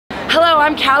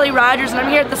I'm Callie Rogers and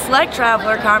I'm here at the Select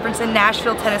Traveler Conference in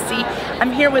Nashville, Tennessee.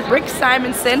 I'm here with Rick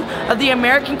Simonson of the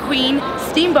American Queen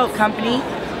Steamboat Company.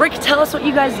 Rick, tell us what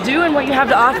you guys do and what you have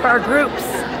to offer our groups.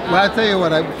 Well, I'll tell you what,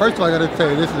 first of all, I got to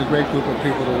tell you, this is a great group of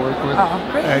people to work with. Oh,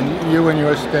 great. And you and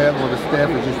your staff, well, the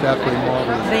staff is just absolutely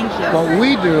marvelous. Thank you. What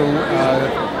we do,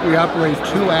 we operate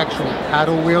two actual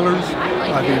paddle wheelers,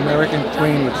 the American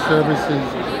Queen, which services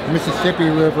Mississippi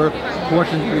River,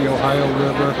 portions of the Ohio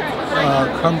River,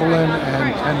 Cumberland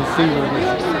and Tennessee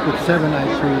rivers, with 7-night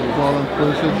cruises, all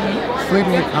inclusive,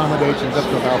 sleeping accommodations up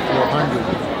to about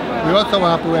 400. We also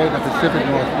operate in the Pacific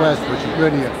Northwest, which is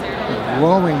really a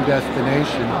growing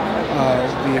destination of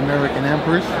the American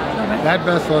Empress. That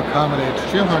vessel accommodates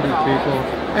 200 people,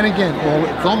 and again,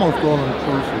 it's almost all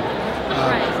inclusive.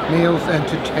 Meals,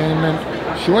 entertainment,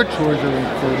 short tours are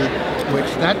included,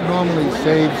 which that normally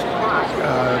saves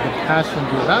the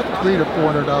passenger about $300 to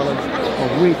 $400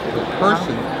 a week per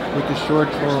person, with the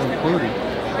short tour included.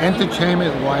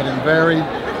 Entertainment, wide and varied.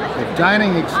 The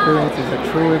dining experience is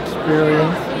a true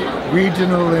experience,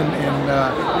 regional in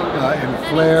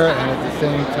flair, and at the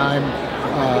same time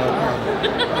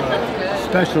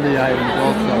specialty items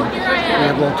also. We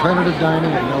have alternative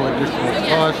dining at no additional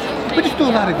cost. We just do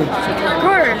a lot of good stuff. Of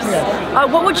course.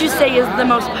 Yes. What would you say is the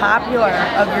most popular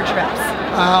of your trips?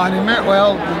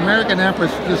 Well, the American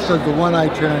Empress just does the one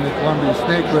itinerary in the Columbia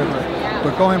Snake River.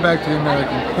 But going back to the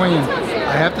American Queen,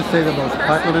 I have to say the most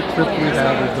popular trip we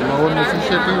have is the lower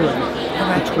Mississippi River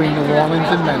between New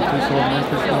Orleans and Memphis, or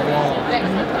Memphis, New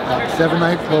Orleans.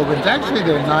 7-night programs. Actually,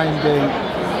 they're 9-day,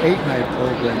 8-night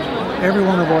programs. Every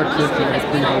one of our trips is a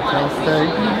free hotel stay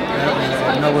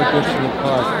at no additional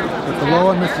cost. But the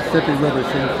lower Mississippi River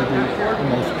seems to be the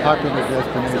most popular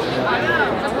destination out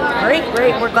there. Great,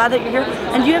 great. We're glad that you're here.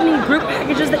 And do you have any group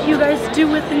packages that you guys do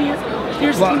within your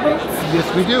steamboats? Yes,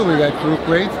 we do. We got group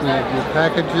rates, we have group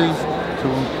packages to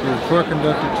include tour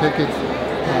conductor tickets.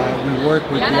 We work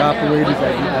with the operators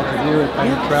at here at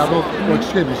Penny Travel, or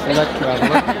excuse me, Select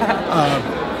Traveler,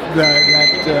 that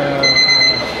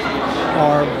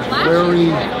are very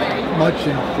much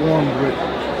informed with,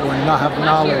 or have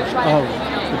knowledge of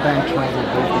the bank travel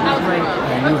business.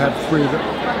 And you have three of the,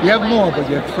 you have more, but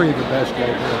you have three of the best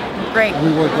right here. Great. And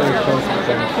we work very close with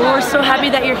them. Well, we're so happy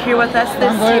that you're here with us this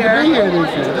year. I'm glad to be here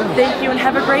this year. Thank you, and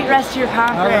have a great rest of your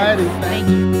conference. All righty. Thank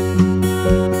you.